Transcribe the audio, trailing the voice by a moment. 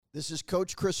This is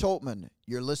Coach Chris Holtman.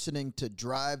 You're listening to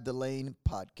Drive the Lane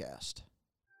podcast.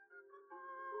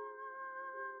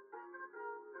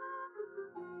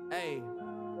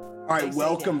 All right,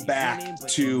 welcome back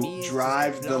to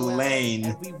Drive the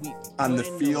Lane on the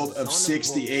Field of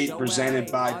 68 presented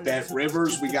by Bet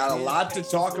Rivers. We got a lot to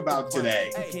talk about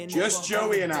today. Just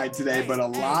Joey and I today, but a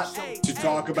lot to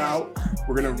talk about.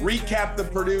 We're going to recap the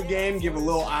Purdue game, give a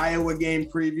little Iowa game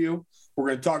preview. We're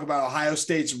going to talk about Ohio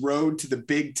State's road to the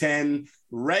Big Ten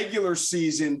regular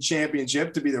season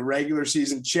championship to be the regular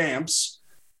season champs.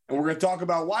 And we're going to talk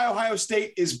about why Ohio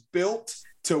State is built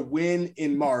to win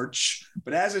in March.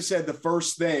 But as I said, the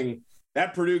first thing,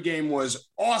 that Purdue game was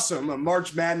awesome, a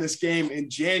March Madness game in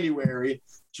January.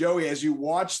 Joey, as you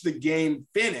watch the game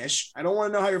finish, I don't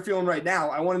want to know how you're feeling right now.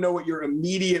 I want to know what your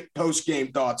immediate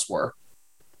post-game thoughts were.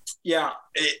 Yeah,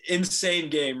 insane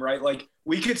game, right? Like,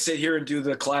 we could sit here and do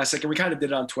the classic, and we kind of did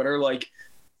it on Twitter. Like,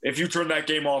 if you turn that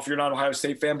game off, you're not an Ohio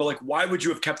State fan, but, like, why would you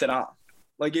have kept it on?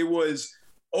 Like, it was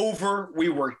over. We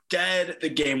were dead. The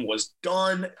game was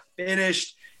done,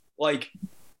 finished. Like,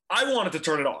 I wanted to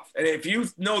turn it off. And if you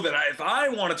know that if I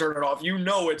want to turn it off, you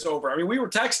know it's over. I mean, we were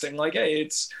texting like, hey,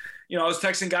 it's, you know, I was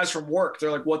texting guys from work.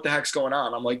 They're like, what the heck's going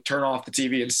on? I'm like, turn off the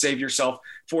TV and save yourself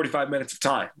 45 minutes of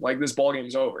time. Like, this ball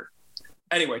game's over.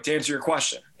 Anyway, to answer your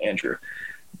question, Andrew,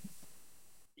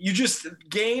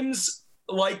 games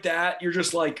like that, you're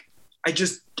just like,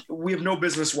 we have no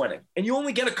business winning. And you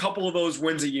only get a couple of those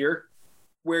wins a year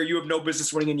where you have no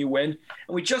business winning and you win.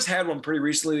 And we just had one pretty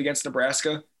recently against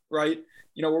Nebraska, right?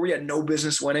 You know, where we had no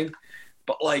business winning.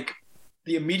 But, like,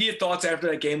 the immediate thoughts after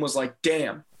that game was like,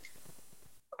 damn,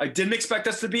 I didn't expect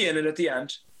us to be in it at the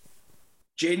end.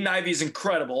 Jaden Ivey is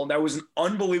incredible. And that was an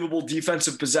unbelievable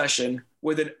defensive possession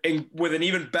with an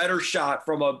even better shot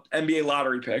from a NBA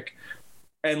lottery pick.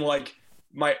 And, like,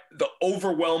 the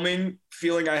overwhelming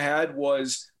feeling I had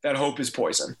was that hope is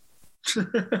poison.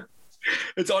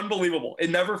 It's unbelievable.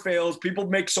 It never fails. People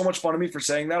make so much fun of me for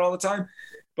saying that all the time,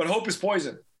 but hope is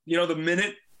poison. You know, the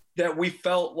minute that we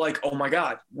felt like, oh my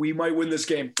God, we might win this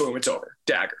game, boom, it's over.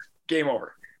 Dagger. Game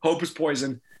over. Hope is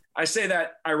poison. I say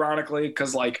that ironically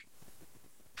because, like,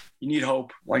 you need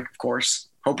hope. Like, of course,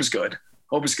 hope is good.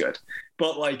 Hope is good.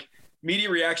 But, like, media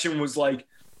reaction was like,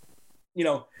 you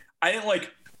know, I didn't,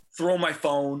 like, throw my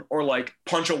phone or, like,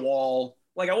 punch a wall.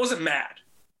 Like, I wasn't mad.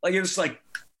 Like, it was like,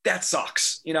 that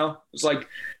sucks, you know? It was like,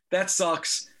 that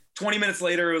sucks. 20 minutes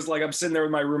later, it was like I'm sitting there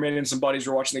with my roommate and some buddies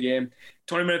were watching the game.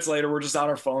 20 minutes later, we're just on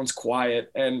our phones,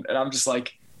 quiet, and I'm just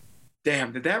like,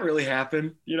 damn, did that really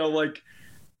happen? You know, like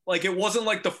it wasn't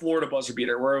like the Florida buzzer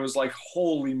beater where it was like,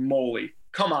 holy moly,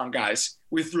 come on, guys.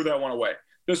 We threw that one away.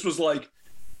 This was like,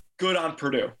 good on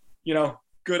Purdue, you know?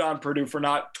 Good on Purdue for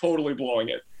not totally blowing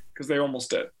it. Because they almost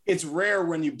did. It's rare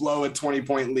when you blow a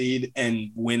 20-point lead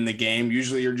and win the game.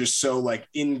 Usually you're just so, like,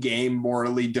 in-game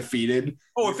morally defeated.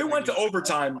 Oh, if it went to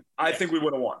overtime, I think we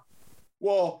would have won.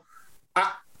 Well,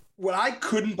 what I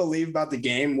couldn't believe about the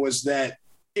game was that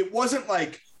it wasn't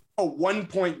like a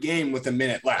 1-point game with a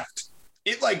minute left.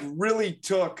 It, like, really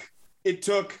took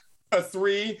a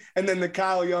three and then the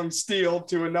Kyle Young steal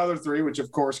to another three, which,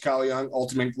 of course, Kyle Young,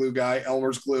 ultimate glue guy,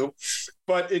 Elmer's glue.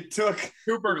 But it took –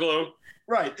 super glue.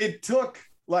 Right. It took,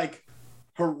 like,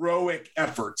 heroic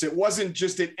efforts. It wasn't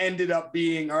just it ended up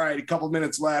being, all right, a couple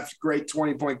minutes left, great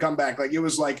 20-point comeback. Like, it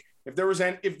was like if there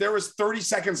was 30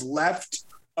 seconds left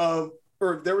or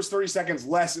if there was 30 seconds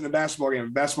less in a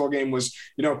basketball game was,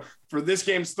 you know, for this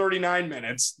game's 39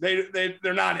 minutes, they're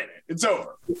not in it. It's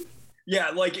over. Yeah,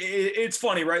 like, it's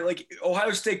funny, right? Like,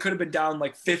 Ohio State could have been down,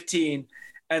 like, 15,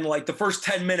 and, like, the first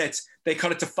 10 minutes, they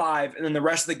cut it to 5, and then the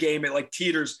rest of the game, it, like,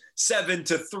 teeters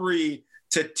 7-3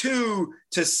 to 2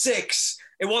 to 6.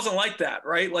 It wasn't like that,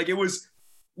 right? Like, it was,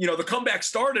 you know, the comeback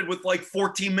started with like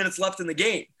 14 minutes left in the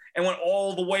game and went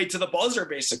all the way to the buzzer,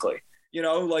 basically, you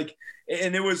know, like,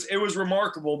 and it was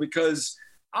remarkable because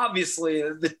obviously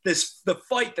the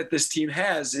fight that this team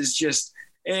has is just,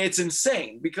 it's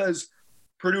insane because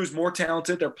Purdue is more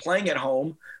talented. They're playing at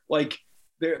home. Like,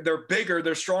 they're bigger,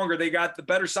 they're stronger. They got the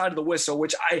better side of the whistle,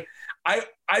 which I'm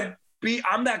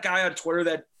that guy on Twitter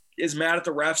that is mad at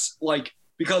the refs, like,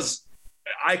 because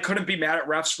I couldn't be mad at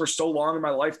refs for so long in my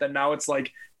life that now it's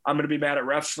like I'm going to be mad at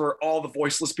refs for all the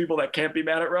voiceless people that can't be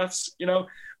mad at refs, you know?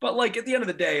 But, like, at the end of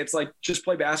the day, it's like, just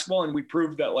play basketball, and we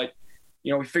proved that, like,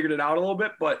 you know, we figured it out a little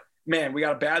bit. But, man, we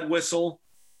got a bad whistle,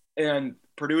 and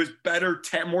Purdue is better,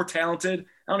 more talented.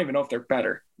 I don't even know if they're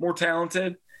better. More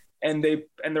talented, and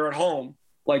they're at home.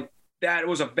 Like, that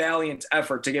was a valiant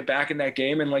effort to get back in that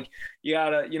game. And, like, you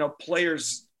got to, you know,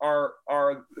 players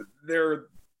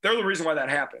they're the reason why that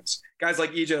happens. Guys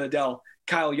like EJ Liddell,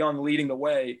 Kyle Young leading the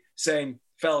way, saying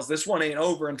fellas, this one ain't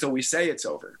over until we say it's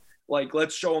over. Like,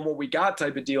 let's show them what we got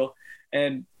type of deal.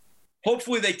 And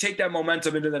hopefully they take that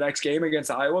momentum into the next game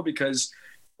against Iowa, because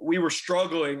we were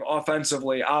struggling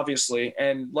offensively, obviously.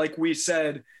 And like we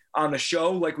said on the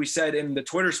show, like we said in the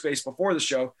Twitter space before the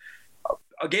show,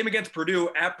 a game against Purdue,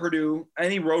 at Purdue,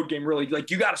 any road game really, like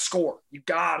you got to score. You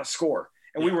got to score.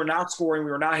 And we were not scoring.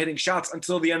 We were not hitting shots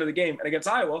until the end of the game. And against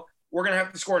Iowa, we're going to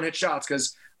have to score and hit shots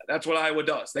because that's what Iowa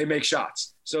does. They make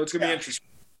shots. So it's going to be interesting.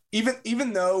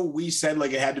 Even though we said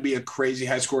like it had to be a crazy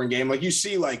high-scoring game, like you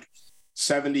see like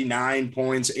 79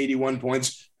 points, 81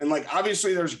 points. And like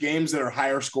obviously there's games that are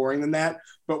higher scoring than that.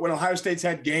 But when Ohio State's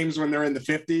had games when they're in the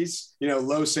 50s,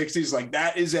 low 60s, like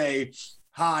that is a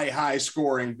high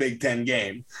scoring Big Ten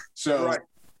game. So, right.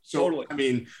 Totally. I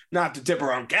mean, not to tip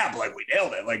our own cap, like we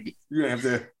nailed it. Like you're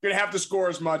gonna have to score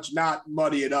as much, not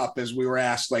muddy it up, as we were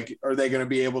asked. Like, are they going to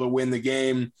be able to win the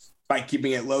game by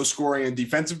keeping it low scoring and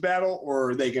defensive battle, or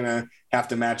are they going to have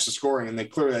to match the scoring? And they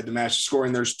clearly had to match the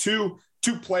scoring. There's two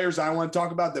players I want to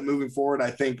talk about that moving forward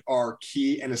I think are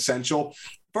key and essential.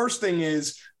 First thing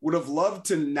is, would have loved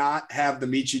to not have the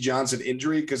Meechie Johnson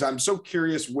injury, because I'm so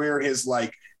curious where his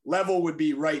like level would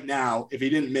be right now if he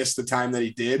didn't miss the time that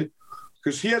he did.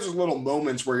 Because he has those little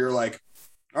moments where you're like,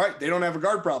 all right, they don't have a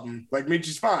guard problem. Like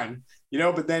Meechie's fine,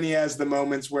 but then he has the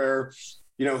moments where,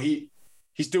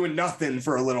 he's doing nothing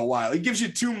for a little while. He gives you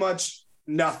too much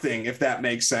nothing, if that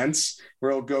makes sense,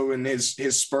 where he'll go in his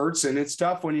spurts. And it's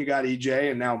tough when you got EJ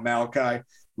and now Malachi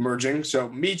emerging. So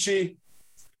Meechie,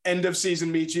 end of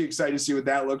season Meechie, excited to see what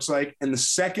that looks like. And the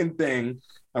second thing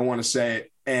I want to say,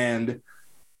 and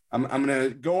I'm going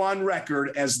to go on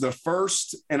record as the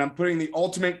first, and I'm putting the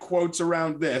ultimate quotes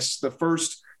around this, the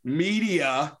first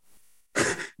media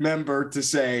member to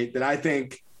say that I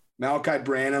think Malachi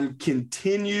Branham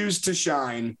continues to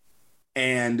shine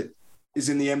and is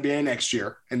in the NBA next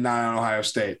year and not on Ohio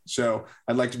State. So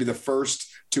I'd like to be the first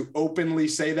to openly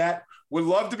say that. Would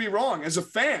love to be wrong as a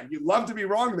fan. You'd love to be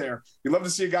wrong there. You'd love to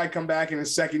see a guy come back in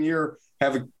his second year,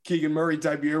 have a Keegan Murray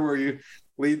type year where you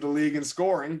lead the league in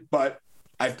scoring, but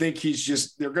I think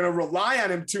they're going to rely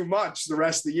on him too much the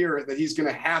rest of the year that he's going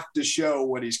to have to show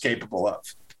what he's capable of.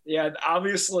 Yeah,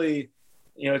 obviously,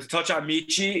 to touch on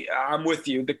Meechie, I'm with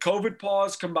you. The COVID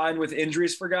pause combined with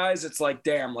injuries for guys, it's like,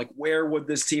 damn, like where would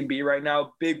this team be right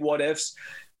now? Big what ifs.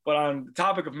 But on the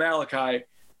topic of Malachi,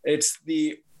 it's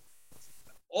the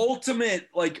ultimate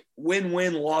like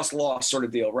win-win, loss-loss sort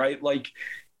of deal, right? Like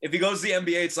if he goes to the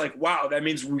NBA, it's like, wow, that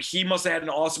means he must have had an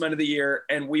awesome end of the year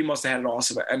and we must have had an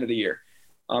awesome end of the year.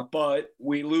 But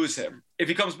we lose him. If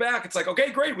he comes back, it's like,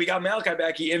 okay, great. We got Malachi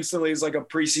back. He instantly is like a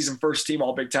preseason first team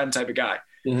all Big Ten type of guy.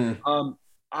 Mm-hmm.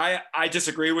 I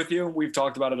disagree with you. We've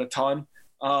talked about it a ton.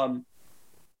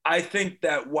 I think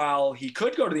that while he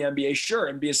could go to the NBA, sure,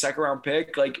 and be a second round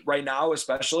pick, like right now,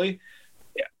 especially,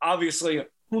 obviously,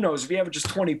 who knows if he averages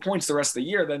 20 points the rest of the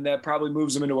year, then that probably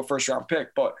moves him into a first round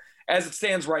pick. But as it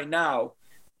stands right now,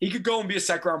 he could go and be a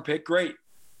second round pick. Great.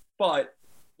 But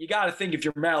you got to think if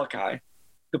you're Malachi,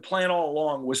 the plan all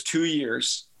along was 2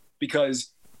 years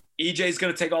because EJ is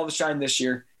going to take all the shine this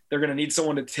year. They're going to need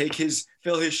someone to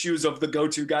fill his shoes of the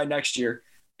go-to guy next year.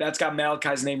 That's got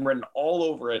Malachi's name written all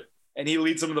over it, and he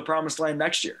leads them to the promised land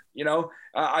next year.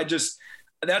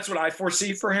 That's what I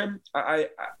foresee for him. I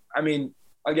mean,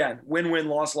 again, win-win,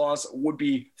 loss-loss. Would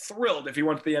be thrilled if he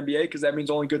went to the NBA because that means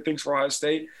only good things for Ohio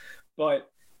State. But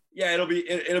yeah, it'll be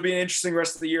an interesting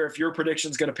rest of the year. If your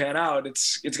prediction's going to pan out,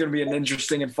 it's going to be an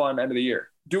interesting and fun end of the year.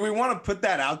 Do we want to put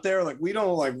that out there? Like, we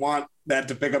don't want that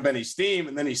to pick up any steam,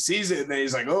 and then he sees it and then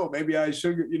he's like, oh, maybe I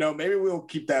should, maybe we'll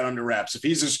keep that under wraps. If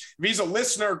he's a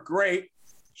listener, great.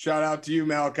 Shout out to you,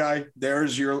 Malachi.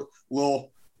 There's your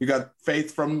you got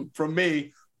faith from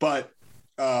me, but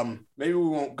maybe we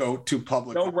won't go too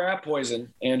public. No rat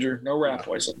poison, Andrew. No rat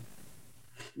poison.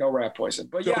 No rat poison.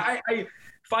 But yeah, I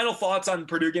final thoughts on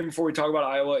Purdue game before we talk about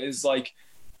Iowa is like,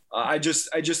 I just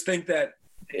think that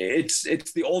it's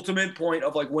the ultimate point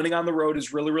of like winning on the road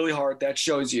is really, really hard. That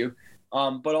shows you.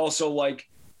 But also like,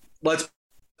 let's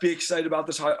be excited about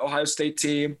this Ohio State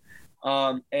team.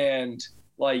 And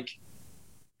like,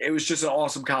 it was just an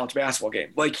awesome college basketball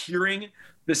game. Like hearing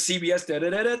the CBS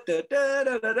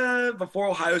before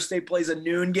Ohio State plays a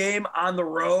noon game on the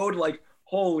road, like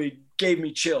holy, gave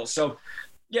me chills. So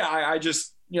yeah, I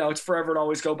just, it's forever and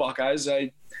always go Buckeyes.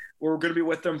 We're going to be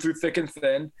with them through thick and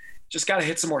thin. Just got to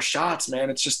hit some more shots, man.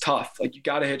 It's just tough. Like you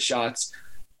got to hit shots.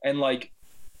 And like,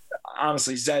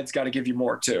 honestly, Zed's got to give you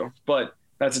more too, but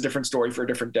that's a different story for a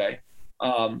different day.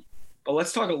 But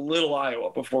let's talk a little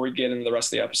Iowa before we get into the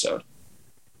rest of the episode.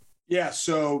 Yeah.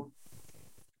 So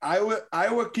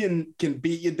Iowa can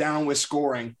beat you down with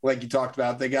scoring. Like you talked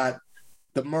about, they got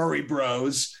the Murray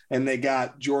Bros, and they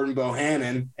got Jordan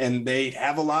Bohannon, and they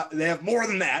have a lot. They have more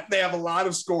than that. They have a lot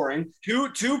of scoring. Two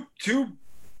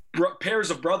pairs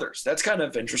of brothers. That's kind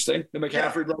of interesting. The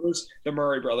McCaffrey brothers, the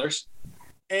Murray brothers.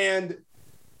 And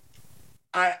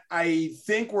I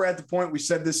think we're at the point, we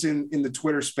said this in the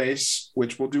Twitter space,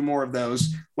 which we'll do more of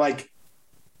those. Like,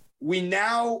 we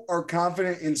now are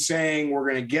confident in saying we're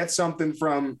going to get something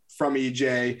from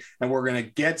EJ, and we're going to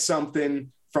get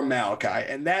something from Malachi,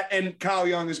 and Kyle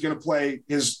Young is going to play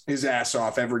his ass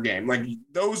off every game. Like,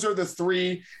 those are the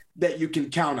three that you can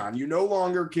count on. You no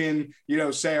longer can,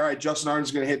 say, all right, Justin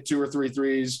Arden's going to hit 2 or 3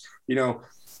 threes,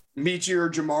 Michi or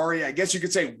Jamari. I guess you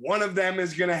could say one of them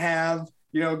is going to have,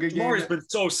 a good game. Jamari's been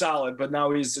so solid, but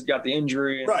now he's got the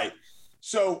injury. Right.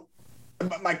 So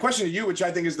my question to you, which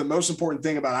I think is the most important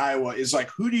thing about Iowa, is like,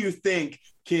 who do you think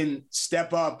can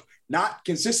step up, not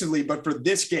consistently, but for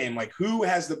this game? Like, who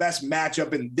has the best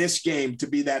matchup in this game to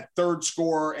be that third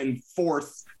scorer and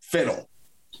fourth fiddle?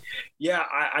 Yeah,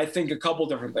 I think a couple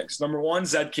different things. Number one,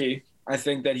 Zed Key. I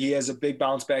think that he has a big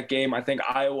bounce back game. I think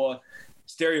Iowa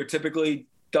stereotypically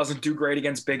doesn't do great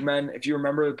against big men. If you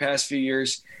remember the past few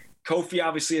years, Kofi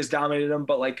obviously has dominated them,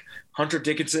 but like Hunter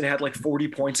Dickinson had like 40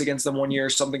 points against them one year,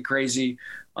 something crazy.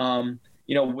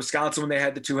 Wisconsin, when they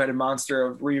had the two-headed monster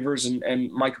of Reavers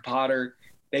and Micah Potter,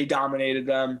 they dominated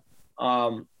them.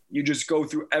 You just go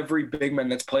through every big man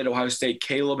that's played Ohio State.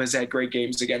 Caleb has had great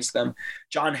games against them.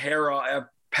 John Harrah at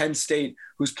Penn State,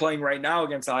 who's playing right now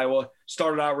against Iowa,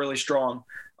 started out really strong.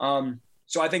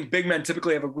 So I think big men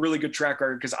typically have a really good track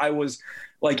record, because Iowa's,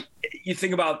 like, you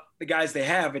think about the guys they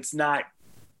have, it's not,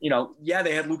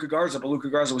 they had Luka Garza, but Luka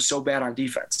Garza was so bad on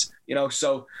defense,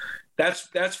 so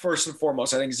that's first and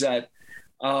foremost. I think Zed.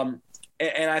 And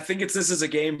I think this is a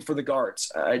game for the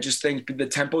guards. I just think the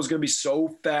tempo is going to be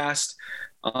so fast.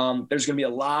 There's going to be a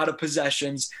lot of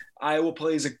possessions. Iowa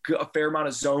plays a fair amount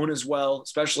of zone as well,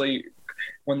 especially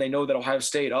when they know that Ohio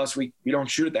State, we don't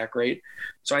shoot it that great.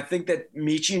 So I think that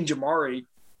Michi and Jamari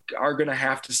are going to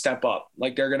have to step up.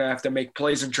 Like, they're going to have to make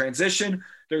plays in transition.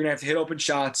 They're going to have to hit open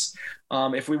shots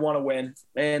if we want to win.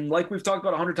 And like we've talked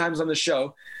about 100 times on the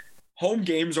show, home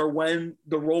games are when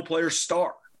the role players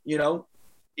star.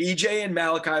 EJ and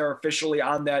Malachi are officially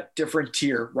on that different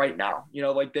tier right now.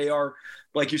 Like, they are,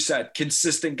 like you said,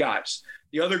 consistent guys.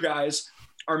 The other guys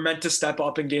are meant to step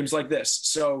up in games like this.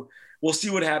 So we'll see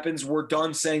what happens. We're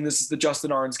done saying this is the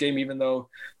Justin Ahrens game, even though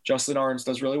Justin Ahrens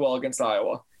does really well against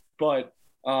Iowa. But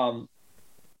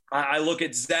I look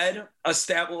at Zed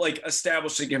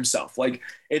establishing himself. Like,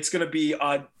 it's going to be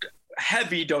a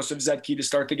heavy dose of Zed Key to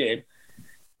start the game.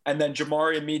 And then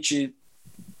Jamari and Michi,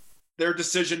 their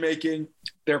decision-making,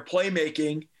 their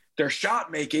playmaking, their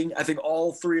shot-making, I think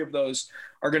all three of those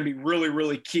are going to be really,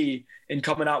 really key in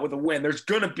coming out with a win. There's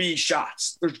going to be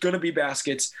shots. There's going to be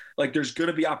baskets. Like, there's going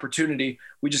to be opportunity.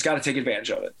 We just got to take advantage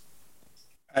of it.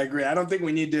 I agree. I don't think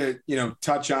we need to,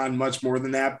 touch on much more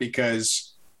than that,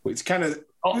 because it's kind of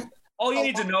all you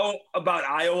need to know about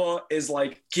Iowa is,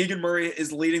 like, Keegan Murray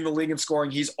is leading the league in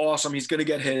scoring. He's awesome. He's going to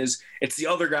get his. It's the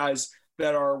other guys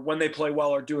that are, when they play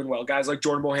well, are doing well. Guys like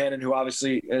Jordan Bohannon, who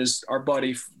obviously is our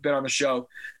buddy, been on the show.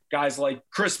 Guys like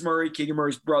Chris Murray, Keegan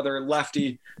Murray's brother,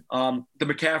 lefty, the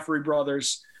McCaffrey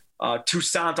brothers,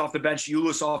 Toussaint off the bench,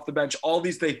 Ulis off the bench. All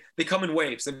these, they come in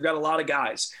waves. They've got a lot of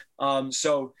guys.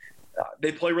 So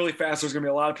they play really fast. There's going to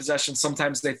be a lot of possessions.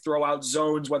 Sometimes they throw out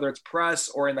zones, whether it's press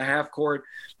or in the half court.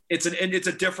 It's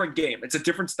a different game. It's a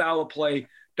different style of play.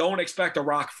 Don't expect a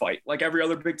rock fight. Like every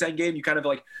other Big Ten game, you kind of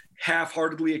like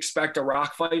half-heartedly expect a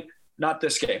rock fight. Not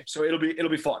this game. So it'll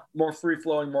be fun. More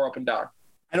free-flowing, more up and down.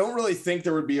 I don't really think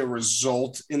there would be a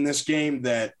result in this game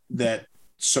that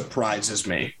surprises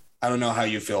me. I don't know how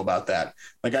you feel about that.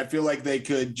 Like, I feel like they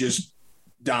could just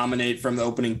dominate from the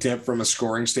opening tip from a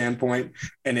scoring standpoint,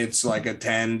 and it's like a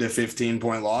 10 to 15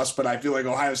 point loss. But I feel like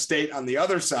Ohio State on the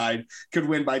other side could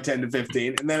win by 10 to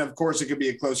 15. And then, of course, it could be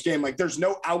a close game. Like, there's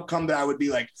no outcome that I would be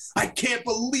like, I can't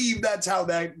believe that's how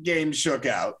that game shook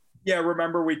out. Yeah,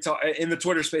 remember we talked in the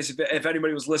Twitter space, if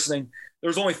anybody was listening, there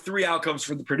was only 3 outcomes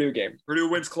for the Purdue game. Purdue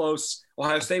wins close,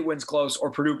 Ohio State wins close,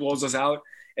 or Purdue blows us out.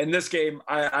 In this game,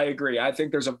 I agree. I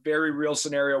think there's a very real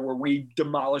scenario where we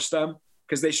demolish them,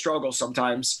 because they struggle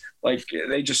sometimes. Like,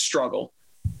 they just struggle.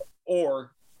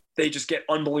 Or they just get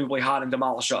unbelievably hot and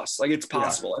demolish us. Like, it's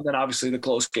possible. Yeah. And then obviously the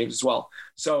close games as well.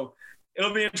 So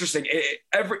it'll be interesting.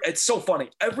 It's so funny.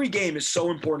 Every game is so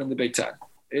important in the Big Ten.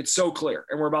 It's so clear.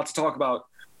 And we're about to talk about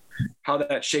how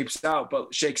that shakes out.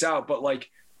 But like,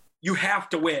 you have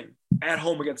to win at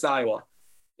home against Iowa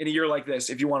in a year like this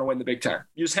if you want to win the Big Ten.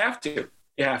 You just have to.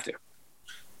 You have to.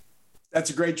 That's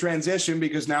a great transition,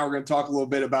 because now we're going to talk a little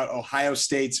bit about Ohio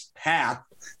State's path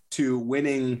to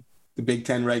winning the Big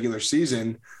Ten regular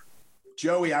season.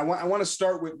 Joey, I want to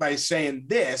start by saying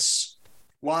this.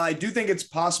 While I do think it's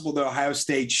possible that Ohio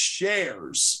State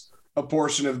shares a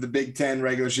portion of the Big Ten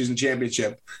regular season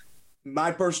championship,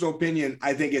 my personal opinion,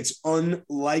 I think it's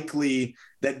unlikely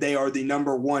that they are the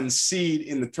number one seed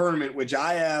in the tournament, which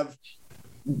I have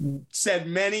said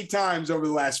many times over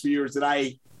the last few years that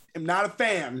I am not a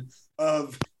fan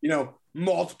of,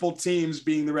 multiple teams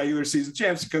being the regular season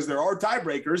champs, because there are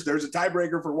tiebreakers. There's a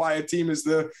tiebreaker for why a team is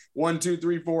the 1, 2,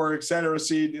 3, 4, et cetera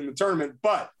seed in the tournament.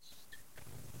 But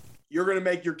you're going to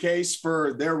make your case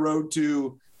for their road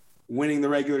to winning the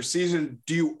regular season.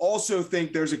 Do you also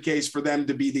think there's a case for them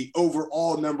to be the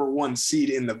overall number one seed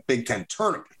in the Big Ten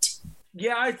tournament?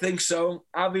 Yeah, I think so.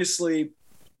 Obviously,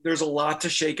 there's a lot to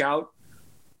shake out.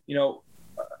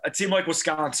 A team like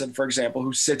Wisconsin, for example,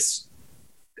 who sits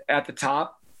at the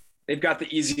top, they've got the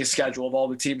easiest schedule of all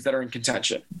the teams that are in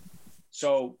contention.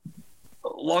 So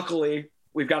luckily,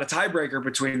 we've got a tiebreaker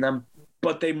between them,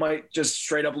 but they might just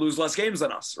straight up lose less games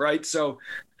than us, right? So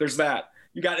there's that.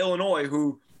 You got Illinois,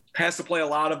 who has to play a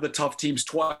lot of the tough teams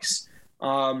twice.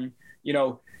 When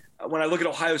I look at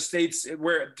Ohio State's,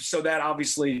 so that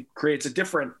obviously creates a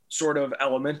different sort of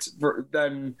element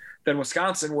than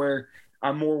Wisconsin, where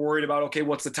I'm more worried about, okay,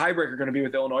 what's the tiebreaker going to be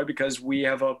with Illinois, because we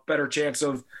have a better chance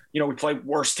of, we play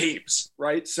worse teams,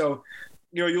 right? So,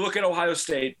 you look at Ohio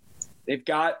State, they've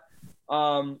got,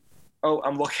 I'm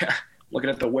looking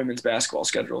at the women's basketball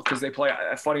schedule, because they play,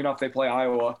 funny enough, they play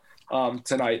Iowa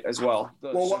tonight as well.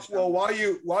 While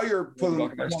you're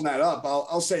pulling that up,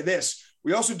 I'll say this.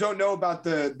 We also don't know about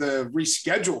the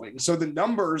rescheduling. So the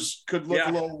numbers could look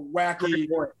a little wacky,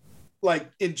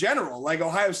 like in general, like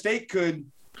Ohio State could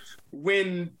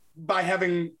win by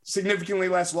having significantly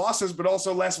less losses, but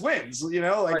also less wins,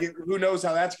 who knows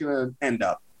how that's going to end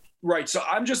up. Right. So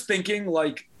I'm just thinking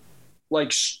like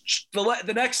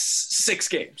the next 6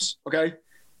 games. Okay.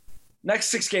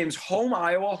 Next 6 games: home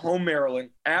Iowa, home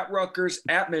Maryland, at Rutgers,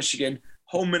 at Michigan,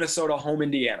 home Minnesota, home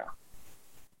Indiana.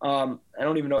 I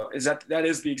don't even know. That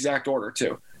is the exact order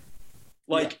too.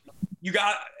 You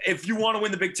got, if you want to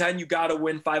win the Big Ten, you got to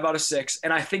win 5 out of 6.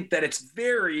 And I think that it's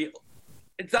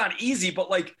not easy, but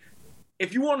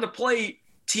if you wanted to play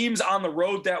teams on the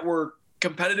road that were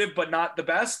competitive but not the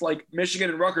best, like Michigan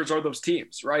and Rutgers are those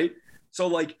teams, right?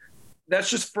 So that's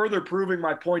just further proving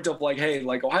my point of hey,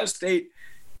 Ohio State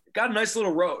got a nice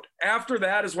little road. After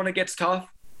that is when it gets tough.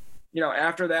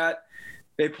 After that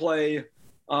they play.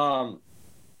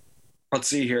 Let's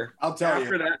see here. I'll tell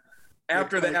you.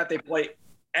 After that they play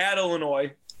at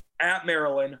Illinois, at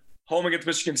Maryland, home against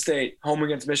Michigan State, home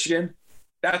against Michigan.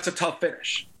 That's a tough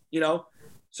finish,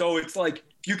 So it's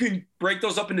you can break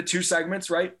those up into 2 segments,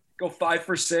 right? Go 5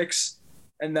 for 6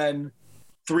 and then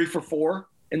 3 for 4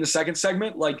 in the second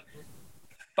segment.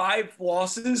 5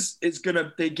 losses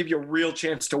they give you a real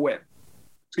chance to win.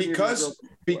 Because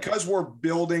we're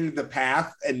building the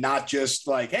path and not just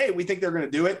hey, we think they're going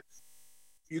to do it.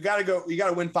 You got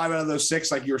to win 5 out of those 6,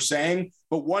 like you're saying,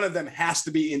 but one of them has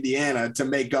to be Indiana to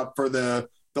make up for the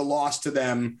loss to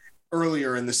them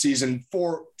earlier in the season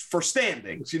for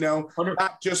standings,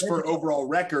 not just for overall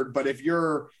record, but if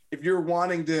you're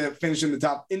wanting to finish in the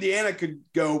top, Indiana could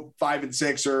go 5 and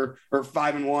 6 or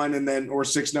 5 and 1 and then, or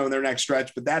 6-0 in their next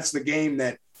stretch. But that's the game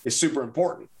that is super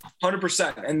important.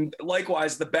 100%. And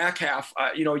likewise, the back half,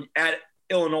 at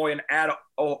Illinois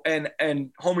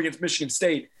and home against Michigan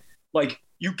State,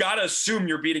 you got to assume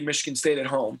you're beating Michigan State at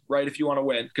home, right? If you want to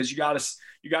win, because you got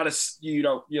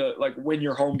to win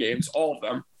your home games, all of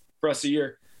them, for the rest of the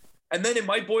year. And then it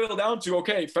might boil down to,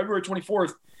 okay, February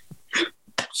 24th,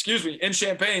 in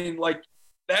Champaign,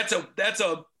 that's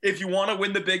a if you want to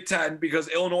win the Big Ten, because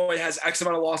Illinois has X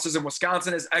amount of losses and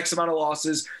Wisconsin has X amount of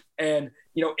losses, and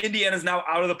Indiana's now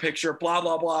out of the picture, blah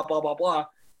blah blah blah blah blah.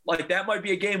 That might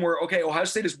be a game where, okay, Ohio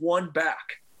State is 1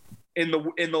 back in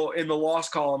the loss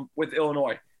column with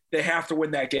Illinois. They have to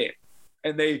win that game,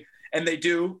 and they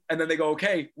do, and then they go,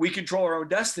 okay, we control our own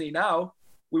destiny now.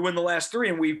 We win the last 3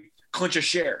 and we clinch a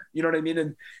share. You know what I mean?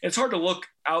 And it's hard to look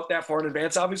out that far in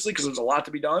advance, obviously, because there's a lot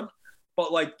to be done.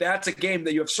 But that's a game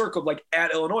that you have circled.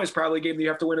 At Illinois is probably a game that you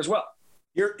have to win as well.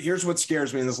 Here's what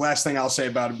scares me, and this last thing I'll say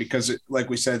about it, because like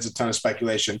we said, it's a ton of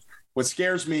speculation. What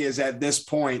scares me is at this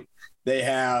point they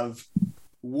have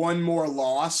 1 more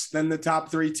loss than the top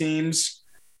 3 teams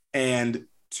and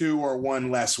 2 or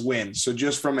 1 less win. So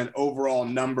just from an overall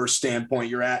number standpoint,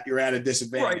 you're at a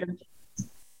disadvantage. Right.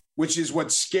 Which is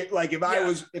what's scary.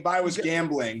 If I was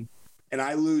gambling and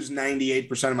I lose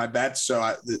 98% of my bets, so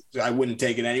I wouldn't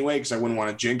take it anyway because I wouldn't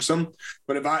want to jinx them.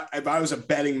 But if I was a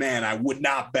betting man, I would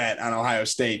not bet on Ohio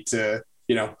State to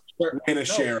win a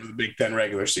share of the Big Ten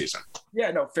regular season.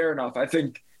 Yeah, no, fair enough. I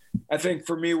think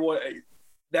for me,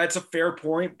 that's a fair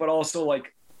point, but also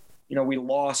like, we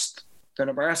lost the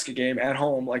Nebraska game at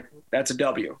home. Like that's a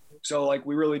W. So like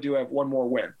we really do have one more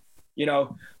win.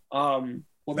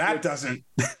 Well, that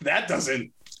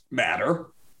doesn't matter.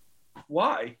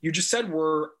 Why? You just said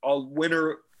we're a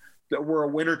winner. That we're a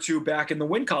win or two back in the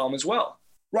win column as well.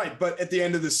 Right, but at the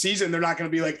end of the season, they're not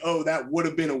going to be like, "Oh, that would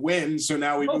have been a win." So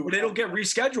now we. But it'll get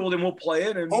rescheduled, and we'll play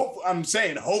it. And I'm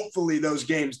saying, hopefully, those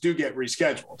games do get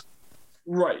rescheduled.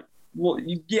 Right. Well,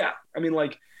 yeah. I mean,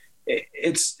 like,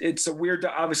 it's a weird.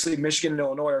 Obviously, Michigan and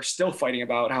Illinois are still fighting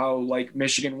about how like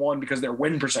Michigan won because their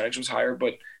win percentage was higher,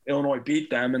 but Illinois beat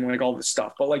them and like all this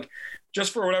stuff. But like,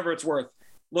 just for whatever it's worth,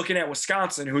 looking at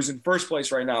Wisconsin, who's in first place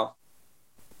right now.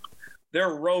 Their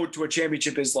road to a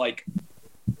championship is like,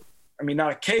 I mean,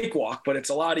 not a cakewalk, but it's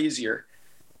a lot easier.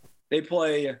 They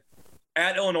play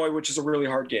at Illinois, which is a really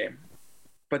hard game.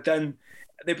 But then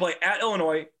they play at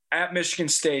Illinois, at Michigan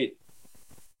State,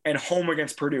 and home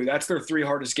against Purdue. That's their three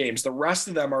hardest games. The rest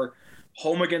of them are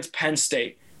home against Penn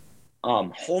State,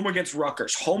 home against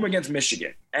Rutgers, home against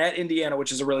Michigan, at Indiana,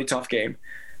 which is a really tough game.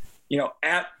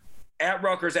 At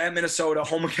Rutgers, at Minnesota,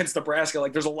 home against Nebraska.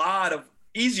 Like, there's a lot of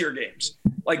easier games.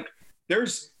 Like,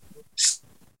 there's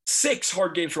 6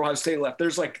 hard games for Ohio State left.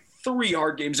 There's like 3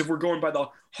 hard games if we're going by the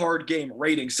hard game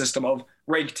rating system of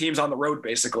ranked teams on the road,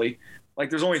 basically. Like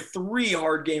there's only 3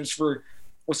 hard games for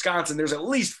Wisconsin. There's at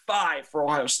least 5 for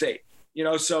Ohio State,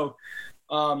 So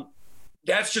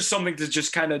that's just something to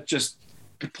just kind of just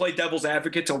play devil's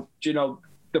advocate to,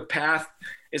 the path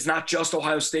is not just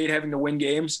Ohio State having to win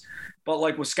games, but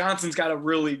like Wisconsin's got a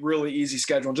really, really easy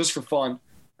schedule. And just for fun,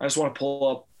 I just want to pull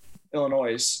up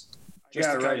Illinois'.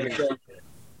 Yeah,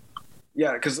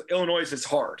 because Illinois is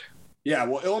hard. Yeah,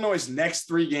 well, Illinois' next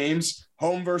 3 games,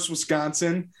 home versus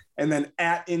Wisconsin, and then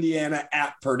at Indiana,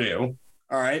 at Purdue.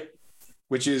 All right,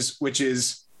 which is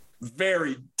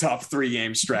very tough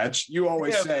 3-game stretch. You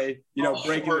always say,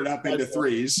 breaking it up into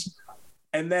 3s,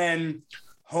 and then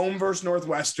home versus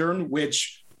Northwestern,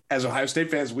 which as Ohio State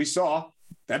fans we saw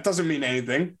that doesn't mean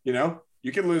anything.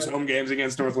 You can lose home games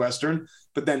against Northwestern,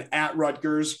 but then at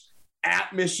Rutgers.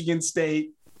 At Michigan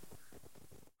State,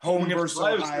 home versus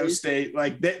Ohio State.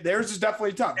 Like theirs is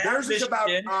definitely tough. Theirs is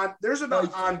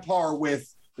about on par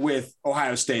with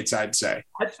Ohio State's, I'd say.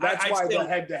 That's why the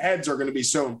head-to-heads are going to be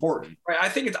so important. Right. I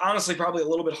think it's honestly probably a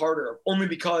little bit harder, only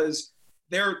because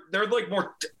they're like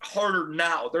more harder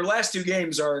now. Their last 2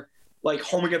 games are like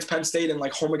home against Penn State and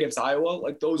like home against Iowa.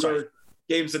 Like those are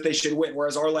games that they should win,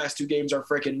 whereas our last 2 games are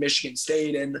freaking Michigan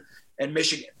State and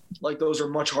Michigan. Like those are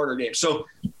much harder games. So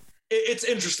it's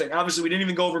interesting. Obviously, we didn't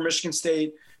even go over Michigan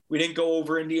State. We didn't go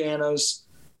over Indiana's.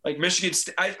 Like Michigan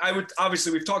State, I would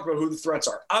obviously we've talked about who the threats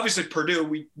are. Obviously, Purdue.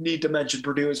 We need to mention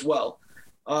Purdue as well.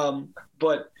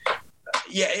 But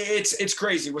yeah, it's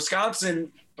crazy.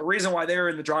 Wisconsin. The reason why they're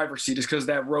in the driver's seat is because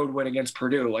that road win against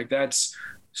Purdue. Like that's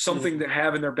something to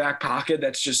have in their back pocket.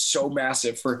 That's just so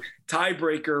massive for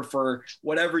tiebreaker, for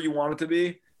whatever you want it to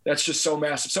be. That's just so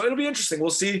massive. So it'll be interesting. We'll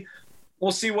see.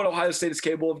 We'll see what Ohio State is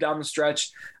capable of down the stretch.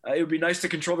 It would be nice to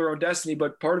control their own destiny,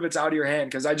 but part of it's out of your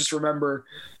hand because I just remember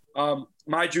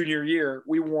my junior year,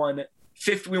 we won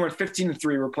 15-3.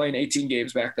 We were playing 18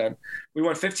 games back then. We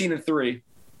won 15-3.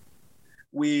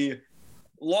 We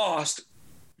lost,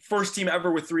 first team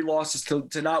ever with 3 losses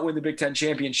to not win the Big Ten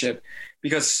championship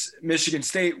because Michigan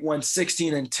State won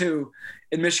 16-2.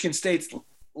 In Michigan State's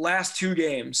last 2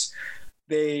 games,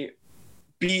 they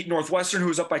beat Northwestern, who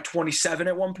was up by 27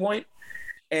 at one point.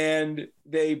 And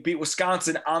they beat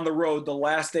Wisconsin on the road the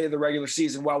last day of the regular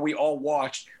season while we all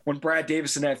watched when Brad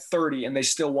Davison had 30 and they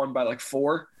still won by like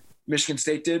 4. Michigan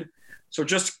State did. So it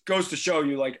just goes to show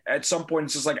you, like, at some point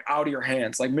it's just like out of your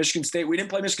hands. Like Michigan State, we didn't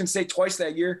play Michigan State twice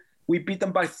that year. We beat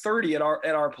them by 30 at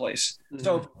our place. Mm-hmm.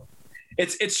 So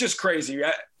it's just crazy.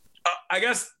 I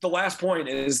guess the last point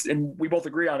is, and we both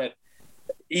agree on it,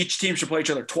 each team should play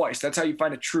each other twice. That's how you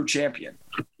find a true champion.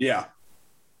 Yeah.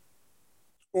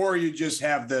 Or you just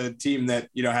have the team that,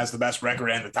 has the best record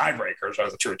and the tiebreakers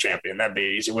as the true champion. That'd be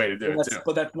an easy way to do it too.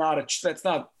 But that's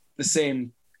not the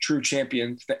same true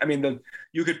champion. I mean,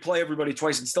 you could play everybody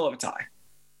twice and still have a tie.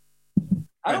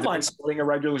 I don't mind splitting a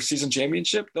regular season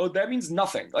championship, though. That means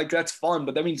nothing. Like, that's fun,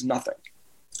 but that means nothing.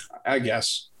 I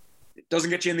guess. It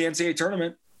doesn't get you in the NCAA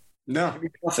tournament. No. It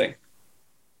means nothing.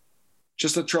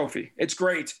 Just a trophy. It's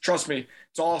great. Trust me.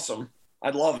 It's awesome.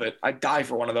 I'd love it. I'd die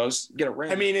for one of those. Get a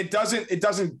ring. I mean, it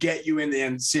doesn't get you in the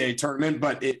NCAA tournament,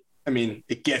 but it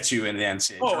gets you in the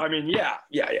NCAA tournament. I mean, yeah.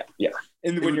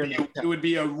 And it would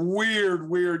be a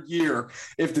weird year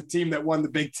if the team that won the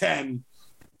Big Ten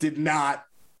did not,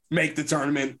 make the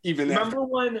tournament even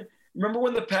Remember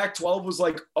when the Pac-12 was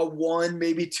like a 1,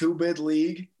 maybe 2 bid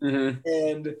league,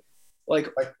 and like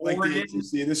Oregon, the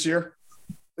ACC this year?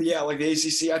 Yeah, like the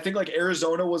ACC. I think like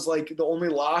Arizona was like the only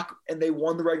lock, and they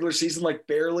won the regular season like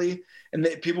barely, and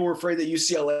people were afraid that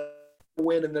UCLA would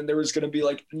win, and then there was going to be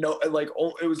like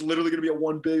it was literally going to be a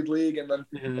 1 big league, and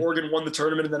then Oregon won the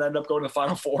tournament and then ended up going to the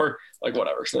Final Four, like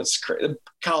whatever. So that's crazy.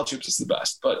 College hoops is the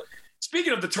best. But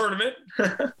speaking of the tournament.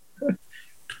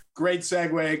 Great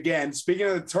segue again. Speaking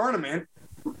of the tournament,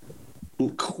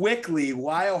 quickly,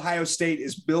 why Ohio State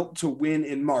is built to win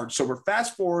in March. So we're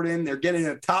fast forwarding. They're getting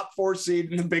a top 4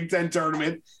 seed in the Big Ten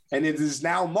tournament, and it is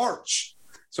now March.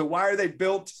 So why are they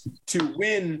built to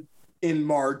win in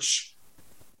March?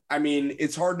 I mean,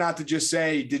 it's hard not to just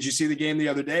say, did you see the game the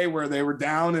other day where they were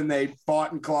down and they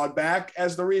fought and clawed back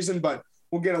as the reason? But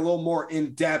we'll get a little more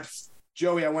in depth.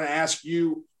 Joey, I want to ask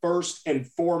you first and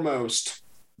foremost.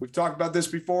 We've talked about this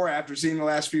before after seeing the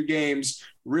last few games.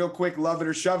 Real quick, love it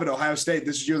or shove it, Ohio State.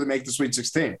 This is you that make the Sweet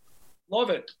 16.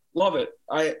 Love it. Love it.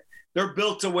 They're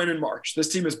built to win in March.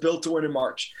 This team is built to win in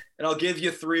March. And I'll give you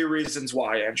 3 reasons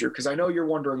why, Andrew, because I know you're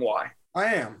wondering why.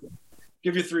 I am.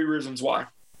 Give you 3 reasons why.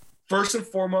 First and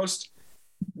foremost,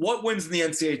 what wins in the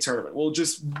NCAA tournament? We'll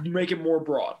just make it more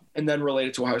broad and then relate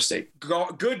it to Ohio State.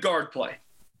 Good guard play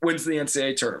wins the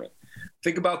NCAA tournament.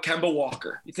 Think about Kemba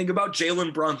Walker. You think about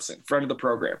Jalen Brunson, friend of the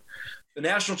program. The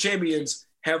national champions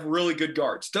have really good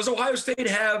guards. Does Ohio State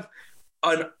have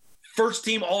a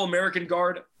first-team All-American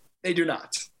guard? They do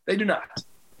not. They do not.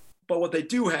 But what they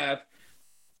do have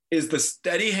is the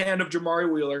steady hand of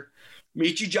Jamari Wheeler,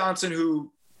 Michi Johnson,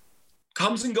 who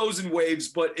comes and goes in waves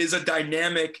but is a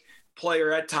dynamic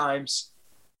player at times,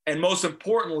 and most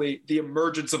importantly, the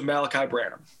emergence of Malachi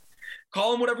Branham.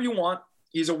 Call him whatever you want.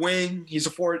 He's a wing. He's a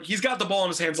forward. He's got the ball in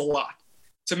his hands a lot.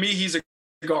 To me, he's a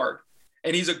guard,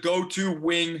 and he's a go-to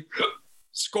wing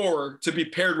scorer to be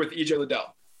paired with E.J.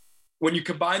 Liddell. When you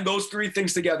combine those 3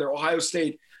 things together, Ohio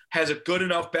State has a good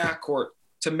enough backcourt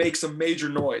to make some major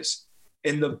noise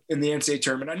in the NCAA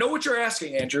tournament. I know what you're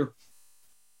asking, Andrew.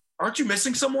 Aren't you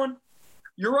missing someone?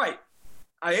 You're right.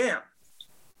 I am.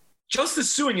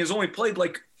 Justice Sueing has only played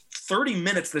like 30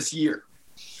 minutes this year.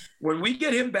 When we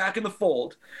get him back in the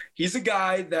fold, he's a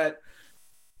guy that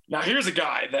 – now here's a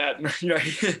guy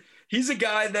that – he's a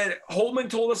guy that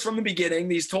Holtman told us from the beginning.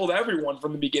 He's told everyone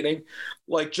from the beginning.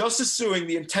 Like Justice Sueing,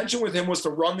 the intention with him was to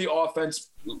run the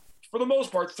offense for the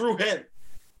most part through him.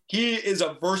 He is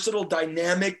a versatile,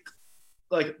 dynamic,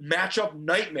 like matchup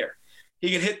nightmare. He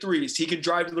can hit threes. He can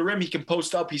drive to the rim. He can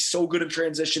post up. He's so good in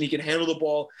transition. He can handle the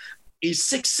ball. He's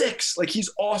 6'6". Like he's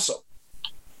awesome.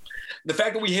 The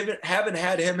fact that we haven't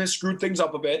had him has screwed things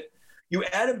up a bit. You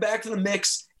add him back to the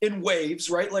mix in waves,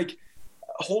 right? Like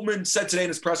Holtman said today in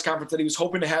his press conference that he was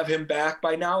hoping to have him back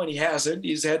by now, and he hasn't.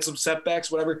 He's had some setbacks,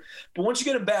 whatever. But once you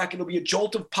get him back, it'll be a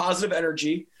jolt of positive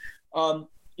energy.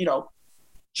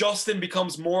 Justin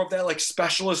becomes more of that like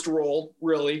specialist role,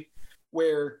 really,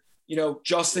 where,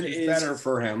 Justin is better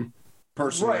for him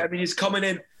personally. Right. I mean, he's coming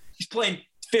in, he's playing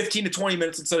 15 to 20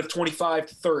 minutes instead of 25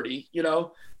 to 30,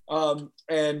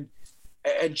 and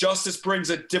Justice brings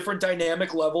a different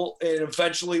dynamic level, and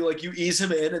eventually, like, you ease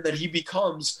him in, and then he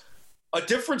becomes a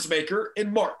difference maker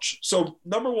in March. So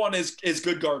number 1 is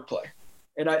good guard play.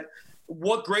 And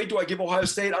what grade do I give Ohio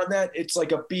State on that? It's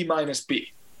like a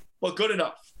B-B, but good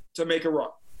enough to make a run.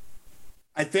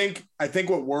 I think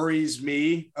what worries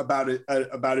me about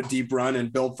a deep run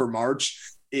and build for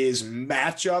March is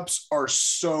matchups are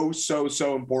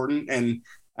so important. And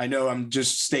I know I'm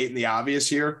just stating the obvious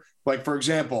here. Like, for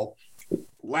example,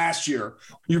 last year,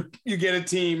 you get a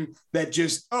team that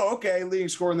just, leading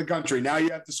scorer in the country. Now you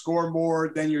have to score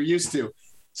more than you're used to.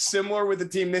 Similar with the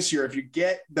team this year. If you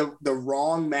get the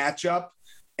wrong matchup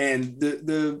and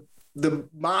the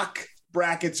mock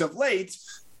brackets of late,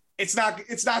 it's not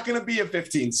going to be a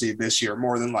 15 seed this year,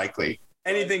 more than likely.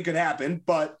 Anything could happen,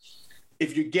 but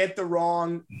if you get the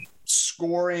wrong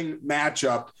scoring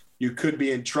matchup, you could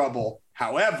be in trouble.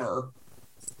 However,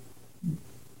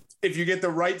 if you get the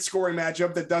right scoring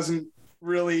matchup that doesn't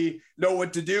really know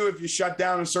what to do, if you shut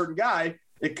down a certain guy,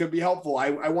 it could be helpful.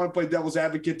 I want to play devil's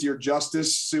advocate to your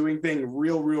Justice Sueing thing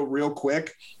real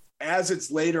quick. As it's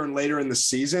later and later in the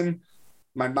season,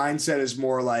 my mindset is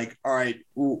more like, all right,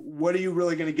 what are you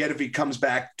really going to get if he comes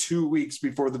back 2 weeks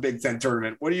before the Big Ten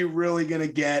tournament? What are you really going to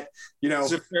get?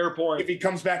 It's a fair point. If he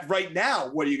comes back right now,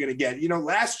 what are you going to get?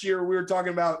 Last year we were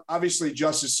talking about, obviously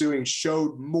Justice Sueing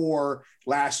showed more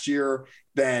last year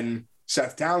than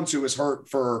Seth Towns, who was hurt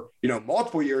for,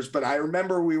 multiple years. But I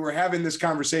remember we were having this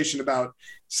conversation about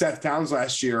Seth Towns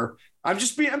last year, I'm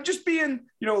just being,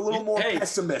 a little more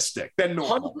pessimistic than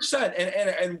normal. 100%.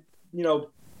 And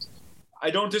I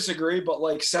don't disagree, but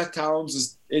like Seth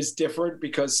Towns is different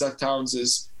because Seth Towns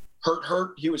is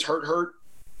hurt. He was hurt,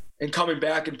 and coming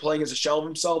back and playing as a shell of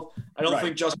himself. I don't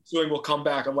think Justin Ewing will come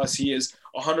back unless he is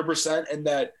 100%, and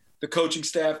that the coaching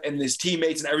staff and his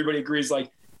teammates and everybody agrees,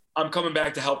 like, I'm coming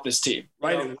back to help this team.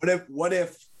 Right. And what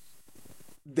if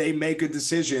they make a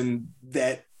decision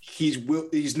that he's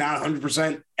not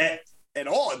 100% at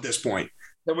all at this point?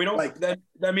 Then we don't like that.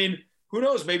 I mean, who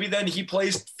knows? Maybe then he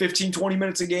plays 15, 20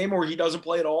 minutes a game, or he doesn't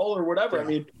play at all, or whatever. Yeah. I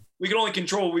mean, we can only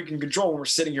control what we can control when we're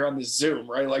sitting here on this Zoom,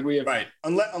 right? Like we have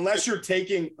unless you're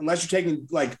taking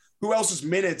like who else's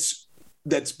minutes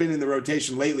that's been in the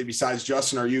rotation lately besides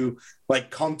Justin are you like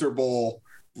comfortable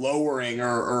lowering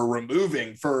or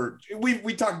removing for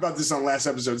we talked about this on last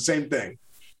episode, same thing.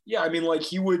 Yeah, I mean, like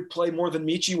he would play more than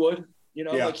Michi would,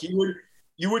 like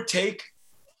you would take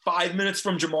 5 minutes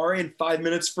from Jamari and 5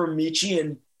 minutes from Michi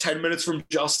and 10 minutes from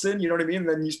Justin, you know what I mean? And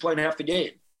then he's playing half the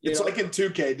game. It's like in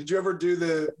 2K. Did you ever do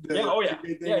the When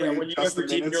you have your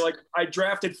team, you're like, I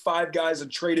drafted 5 guys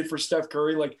and traded for Steph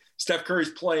Curry. Like Steph Curry's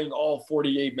playing all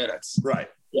 48 minutes. Right.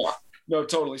 Yeah. No,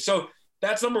 totally. So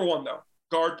that's number one, though.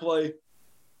 Guard play.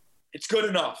 It's good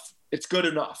enough. It's good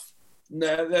enough.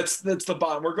 Nah, that's the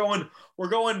bottom. We're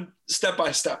going step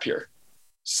by step here.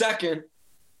 Second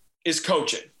is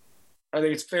coaching. I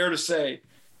think it's fair to say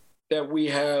that we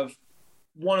have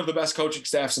one of the best coaching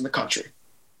staffs in the country.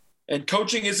 And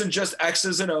coaching isn't just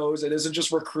X's and O's. It isn't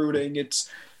just recruiting.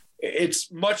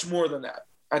 It's much more than that.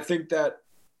 I think that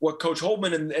what Coach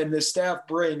Holtmann and this staff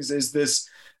brings is this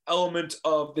element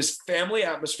of this family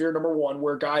atmosphere, number one,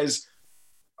 where guys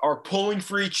are pulling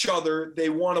for each other. They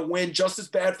want to win just as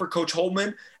bad for Coach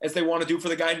Holtmann as they want to do for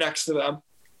the guy next to them.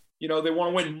 They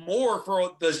want to win more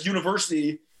for the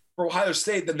university, for Ohio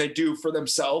State, than they do for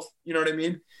themselves. You know what I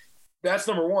mean? That's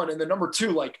number one. And then number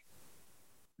two, like,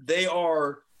 they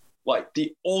are like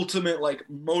the ultimate like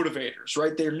motivators,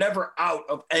 right? They're never out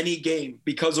of any game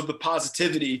because of the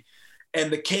positivity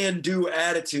and the can-do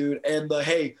attitude and the,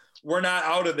 hey, we're not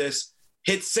out of this.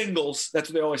 Hit singles. That's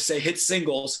what they always say. Hit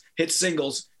singles, hit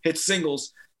singles, hit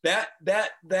singles. That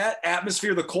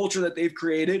atmosphere, the culture that they've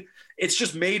created, it's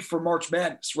just made for March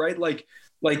Madness, right? Like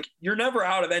you're never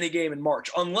out of any game in March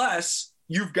unless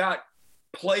you've got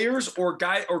players or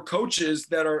coaches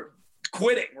that are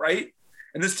quitting, right?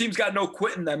 And this team's got no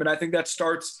quit in them. And I think that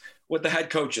starts with the head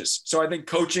coaches. So I think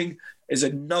coaching is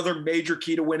another major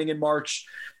key to winning in March.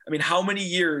 I mean, how many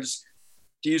years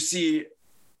do you see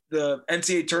the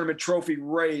NCAA tournament trophy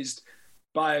raised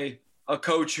by a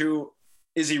coach who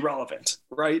is irrelevant,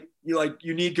 right?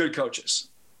 You need good coaches.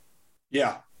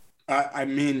 Yeah. I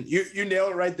mean, you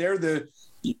nailed it right there.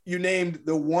 You named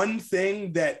the one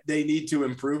thing that they need to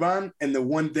improve on and the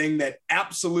one thing that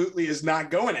absolutely is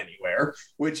not going anywhere,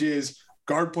 which is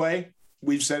guard play.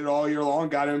 We've said it all year long,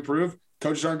 got to improve.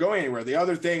 Coaches aren't going anywhere. The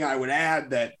other thing I would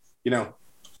add that,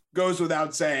 goes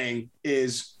without saying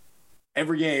is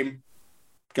every game,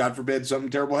 God forbid something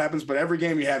terrible happens, but every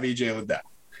game you have EJ Liddell.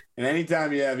 And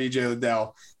anytime you have EJ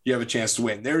Liddell, you have a chance to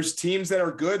win. There's teams that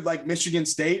are good like Michigan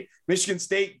State. Michigan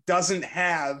State doesn't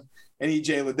have an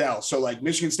EJ Liddell. So like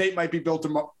Michigan State might be built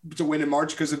to win in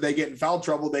March because if they get in foul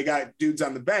trouble, they got dudes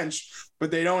on the bench,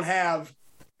 but they don't have,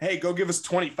 hey, go give us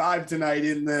 25 tonight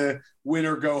in the win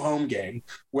or go home game,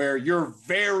 where you're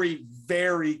very,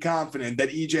 very confident that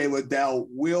EJ Liddell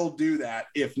will do that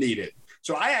if needed.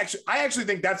 So I actually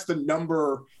think that's the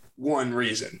number one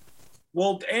reason.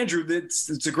 Well, Andrew,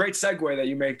 it's a great segue that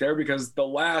you make there because the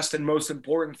last and most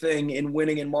important thing in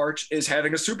winning in March is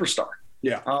having a superstar.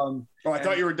 Yeah. I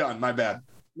thought you were done. My bad.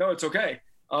 No, it's okay.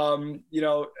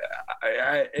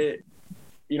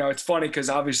 It's funny because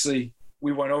obviously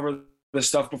we went over this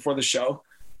stuff before the show,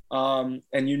 and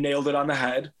you nailed it on the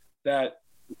head that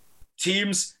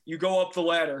teams, you go up the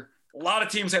ladder, a lot of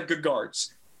teams have good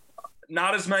guards.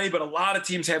 Not as many, but a lot of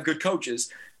teams have good coaches.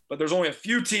 But there's only a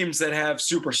few teams that have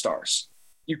superstars.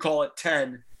 You call it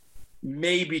 10,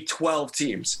 maybe 12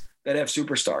 teams that have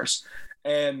superstars.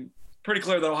 And pretty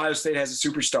clear that Ohio State has a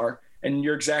superstar. And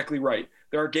you're exactly right.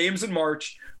 There are games in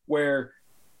March where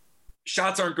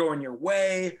shots aren't going your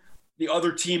way. The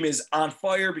other team is on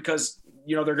fire because,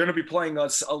 they're going to be playing a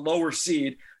lower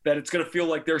seed, that it's going to feel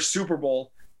like their Super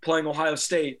Bowl playing Ohio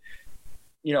State.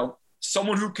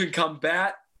 Someone who can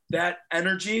combat that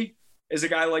energy is a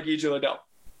guy like EJ Liddell.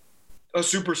 A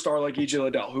superstar like EJ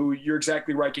Liddell, who you're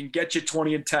exactly right, can get you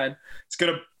 20 and 10. It's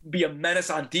going to be a menace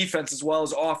on defense as well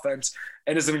as offense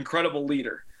and is an incredible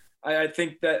leader. I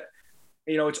think that,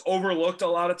 it's overlooked a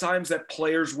lot of times that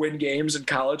players win games in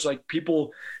college. Like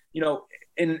people,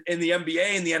 in the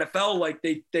NBA and the NFL, like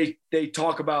they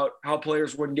talk about how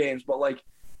players win games, but like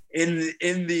in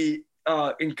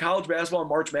college basketball and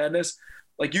March Madness,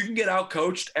 like you can get out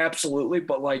coached, absolutely,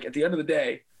 but like at the end of the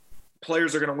day,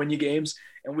 players are going to win you games,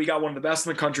 and we got one of the best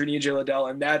in the country in EJ Liddell,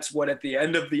 and that's what at the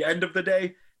end of the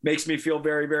day makes me feel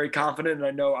very, very confident. And I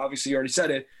know obviously you already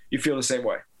said it, you feel the same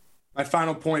way. My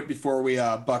final point before we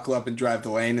buckle up and drive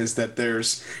the lane is that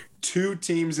there's two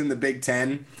teams in the Big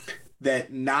Ten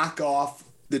that knock off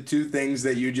the two things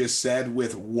that you just said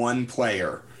with one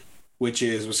player, which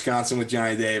is Wisconsin with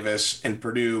Johnny Davis and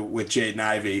Purdue with Jaden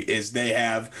Ivey, is they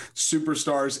have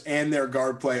superstars and their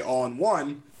guard play all in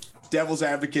one. Devil's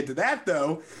advocate to that,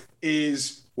 though,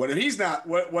 is what if he's not?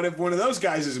 What if one of those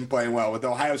guys isn't playing well? With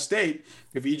Ohio State,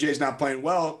 if EJ's not playing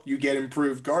well, you get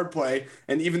improved guard play.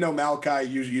 And even though Malachi,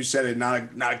 you said it, not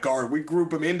a guard, we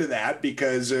group him into that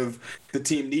because of the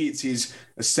team needs. He's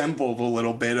assembled a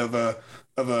little bit of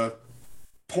a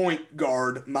point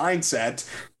guard mindset.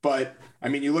 But I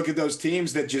mean, you look at those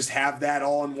teams that just have that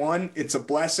all in one. It's a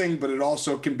blessing, but it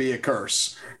also can be a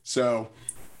curse. So.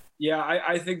 Yeah,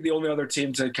 I think the only other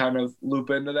team to kind of loop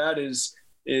into that is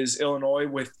Illinois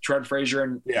with Trent Frazier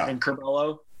and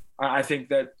Curbelo. I think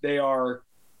that they are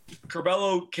 –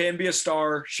 Curbelo can be a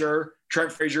star, sure.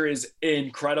 Trent Frazier is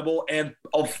incredible, and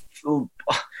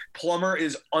Plummer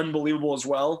is unbelievable as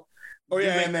well. Oh,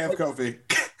 yeah, and they have Kofi.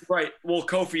 Right. Well,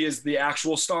 Kofi is the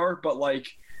actual star, but, like,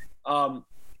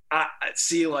 I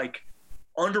see, like,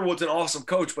 Underwood's an awesome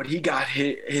coach, but he got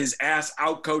his ass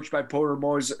out-coached by Porter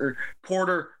Moser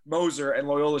and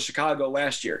Loyola Chicago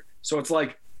last year. So it's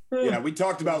like – yeah, we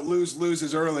talked about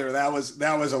loses earlier. That was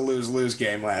a lose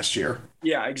game last year.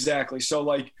 Yeah, exactly. So,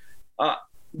 like,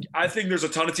 I think there's a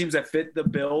ton of teams that fit the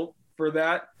bill for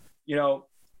that. You know,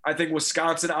 I think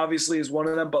Wisconsin obviously is one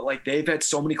of them, but, like, they've had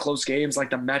so many close games.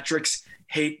 Like, the metrics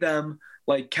hate them.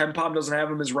 Like, KenPom doesn't have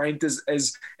them as ranked as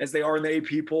they are in the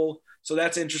AP poll. So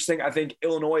that's interesting. I think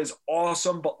Illinois is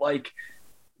awesome, but like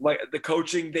the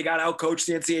coaching, they got out-coached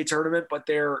the NCAA tournament, but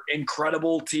they're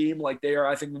incredible team. Like they are,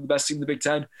 I think, the best team in the Big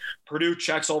Ten. Purdue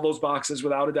checks all those boxes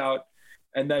without a doubt.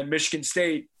 And then Michigan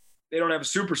State, they don't have a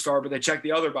superstar, but they check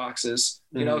the other boxes,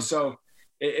 you know? So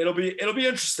it'll be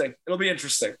interesting. It'll be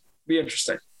interesting.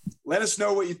 Let us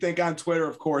know what you think on Twitter.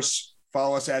 Of course,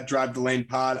 follow us at Drive the Lane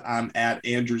Pod. I'm at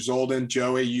Andrew Zolden.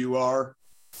 Joey, you are?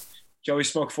 Joey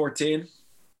Smoke 14.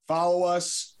 Follow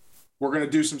us. We're going to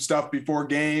do some stuff before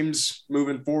games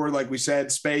moving forward. Like we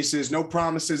said, spaces, no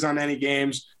promises on any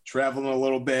games, traveling a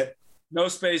little bit. No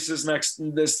spaces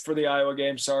this for the Iowa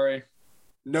game. Sorry.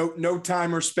 No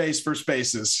time or space for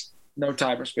spaces. No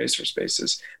time or space for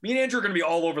spaces. Me and Andrew are going to be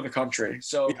all over the country.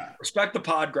 So respect the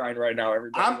pod grind right now,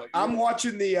 everybody. I'm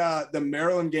watching the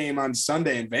Maryland game on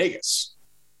Sunday in Vegas.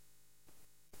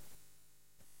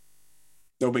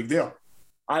 No big deal.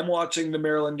 I'm watching the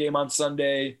Maryland game on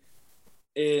Sunday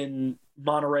in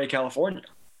Monterey, California.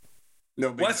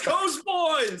 No big West Coast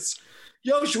boys.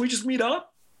 Yo, should we just meet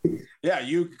up? Yeah,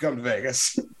 you can come to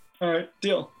Vegas. All right,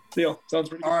 deal. Sounds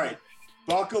pretty good. All right,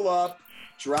 buckle up,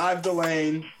 drive the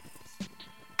lane.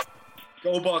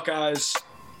 Go Buckeyes.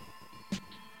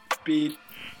 Beat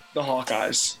the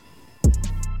Hawkeyes.